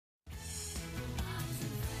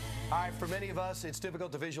All right, for many of us, it's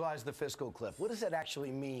difficult to visualize the fiscal cliff. What does that actually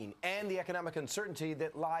mean? And the economic uncertainty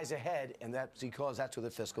that lies ahead, and that's because that's what the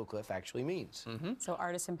fiscal cliff actually means. So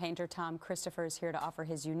artist and painter Tom Christopher is here to offer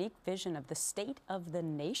his unique vision of the state of the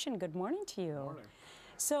nation. Good morning to you. Good morning.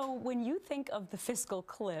 So when you think of the fiscal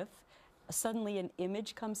cliff, suddenly an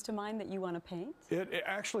image comes to mind that you want to paint? It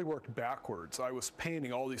actually worked backwards. I was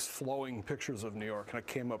painting all these flowing pictures of New York, and I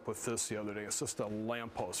came up with this the other day. It's just a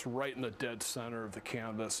lamppost right in the dead center of the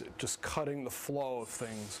canvas, just cutting the flow of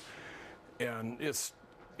things. And it's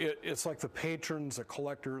like the patrons, the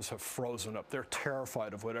collectors have frozen up. They're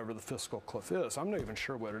terrified of whatever the fiscal cliff is. I'm not even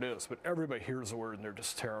sure what it is, but everybody hears the word and they're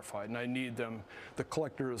just terrified. And I need them, the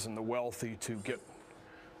collectors and the wealthy, to get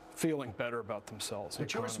feeling better about themselves.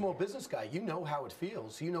 But you're a small business guy. You know how it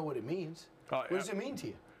feels. You know what it means. What does it mean to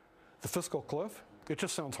you? The fiscal cliff? It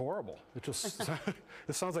just sounds horrible. It just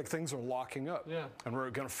it sounds like things are locking up. Yeah. And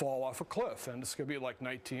we're going to fall off a cliff. And it's going to be like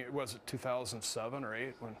 2007 or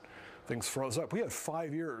 8 when things froze up. We had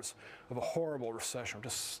 5 years of a horrible recession,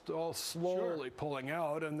 just all slowly pulling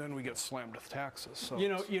out, and then we get slammed with taxes. So you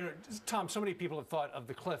know, Tom, so many people have thought of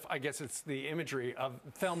the cliff. I guess it's the imagery of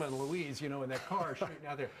Thelma and Louise, you know, in that car shooting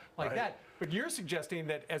out there like that. But you're suggesting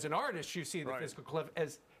that as an artist, you see the fiscal cliff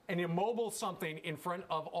as an immobile something in front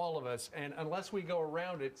of all of us, and unless we go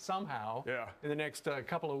around it somehow in the next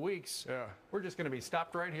couple of weeks, we're just going to be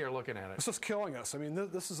stopped right here looking at it. It's just killing us. I mean,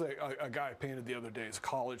 this is a guy I painted the other day. He's a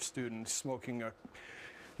college student, smoking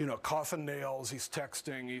coffin nails. He's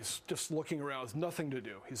texting. He's just looking around. There's nothing to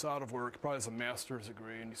do. He's out of work. He probably has a master's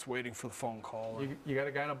degree, and he's waiting for the phone call. You got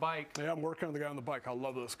a guy on a bike. Yeah, I'm working on the guy on the bike. I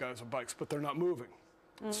love those guys on bikes, but they're not moving.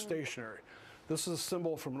 It's stationary. This is a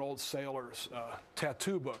symbol from an old sailor's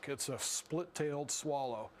tattoo book. It's a split-tailed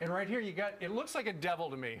swallow. And right here you got, it looks like a devil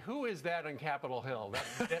to me. Who is that on Capitol Hill,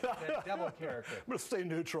 that devil character? I'm going to stay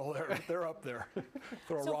neutral there. They're up there.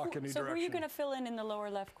 Throw a rock any direction. So who are you going to fill in the lower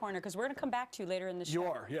left corner? Because we're going to come back to you later in the show. You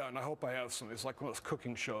are, yeah, and I hope I have some. It's like one of those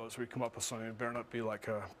cooking shows where you come up with something. It better not be like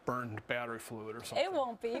a burned battery fluid or something. It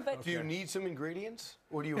won't be, but... Do you need some ingredients?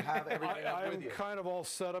 Or do you have everything with you? I'm kind of all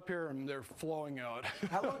set up here, and they're flowing out.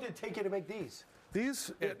 How long did it take you to make these?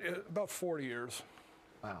 These, about 40 years.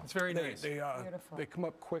 Wow. It's very nice. They come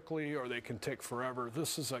up quickly, or they can take forever.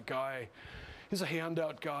 This is a guy, he's a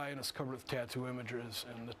handout guy, and it's covered with tattoo images,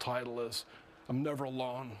 and the title is, "I'm never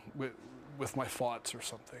alone with my thoughts," or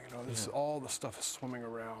something. You know, this all the stuff is swimming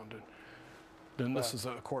around. And then this is,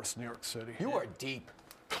 of course, New York City. You are deep.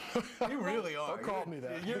 You really are. Don't call me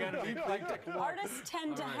that. You got to be like artists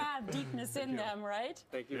tend to have deepness in them, right?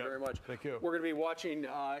 Thank you very much. Thank you. We're going to be watching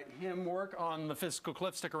him work on the fiscal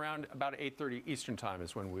cliff. Stick around. About 8:30 Eastern Time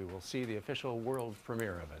is when we will see the official world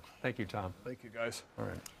premiere of it. Thank you, Tom. Thank you, guys. All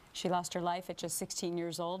right. She lost her life at just 16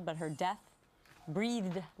 years old, but her death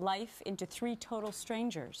breathed life into 3 total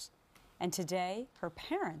strangers. And today, her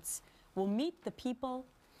parents will meet the people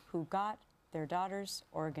who got their daughter's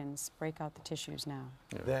organs. Break out the tissues now.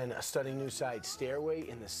 Then a stunning new site, Stairway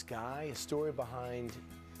in the Sky, a story behind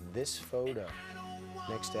this photo.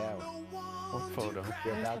 Next hour. What photo?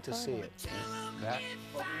 You're about to see it. That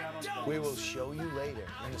we will show you later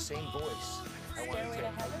in the same voice. I want to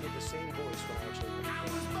get the same voice when I actually.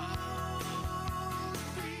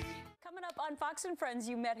 Coming up on Fox and Friends,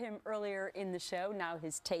 you met him earlier in the show. Now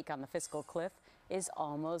his take on the fiscal cliff is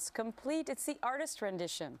almost complete. It's the artist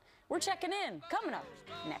rendition. We're checking in. Coming up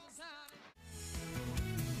next.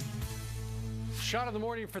 Shot of the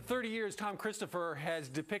morning. For 30 years, Tom Christopher has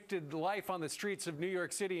depicted life on the streets of New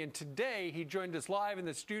York City, and today he joined us live in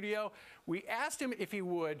the studio. We asked him if he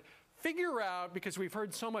would figure out, because we've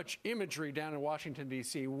heard so much imagery down in Washington,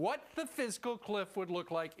 D.C., what the fiscal cliff would look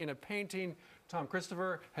like in a painting. Tom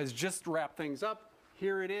Christopher has just wrapped things up.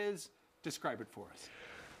 Here it is. Describe it for us.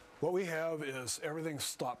 What we have is everything's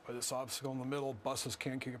stopped by this obstacle in the middle. Buses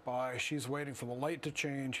can't get by. She's waiting for the light to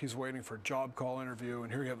change. He's waiting for a job call interview.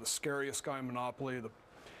 And here you have the scariest guy in Monopoly, the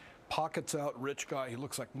pockets out rich guy. He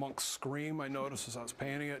looks like Monk's Scream, I noticed as I was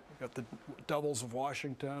painting it. You got the Devils of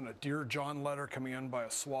Washington, a Dear John letter coming in by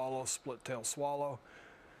a swallow, split-tailed swallow.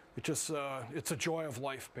 It just, it's a joy of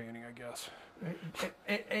life painting, I guess.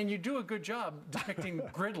 And you do a good job depicting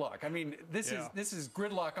gridlock. I mean, this is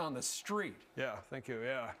gridlock on the street. Yeah, thank you,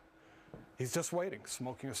 yeah. He's just waiting,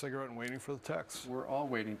 smoking a cigarette and waiting for the text. We're all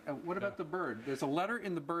waiting. What about the bird? There's a letter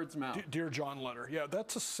in the bird's mouth. Dear John letter. Yeah,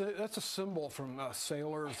 that's a symbol from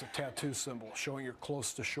sailors, a tattoo symbol showing you're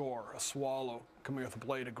close to shore, a swallow coming with a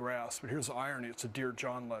blade of grass. But here's the irony. It's a Dear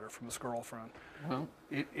John letter from his girlfriend. Well,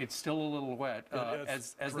 it's still a little wet.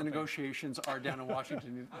 As the negotiations are down in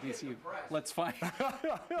Washington, D.C. Let's find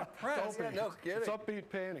press. Yeah, no kidding. It's upbeat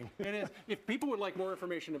painting. It is. If people would like more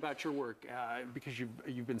information about your work, because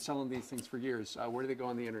you've been selling these things for years, where do they go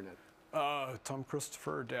on the internet? Tom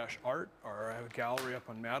Christopher-Art, or I have a gallery up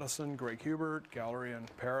on Madison, Greg Hubert, gallery in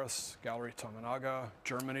Paris, Gallery Tominaga,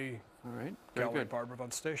 Germany. All right. Very Gallery good. Barbara von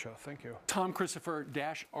Stacia. Thank you.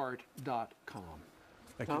 TomChristopher-Art.com.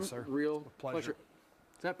 Thank Tom, you, sir. Real Pleasure.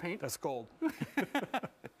 Is that paint? That's gold.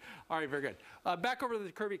 All right, very good. Back over to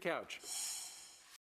the Kirby couch.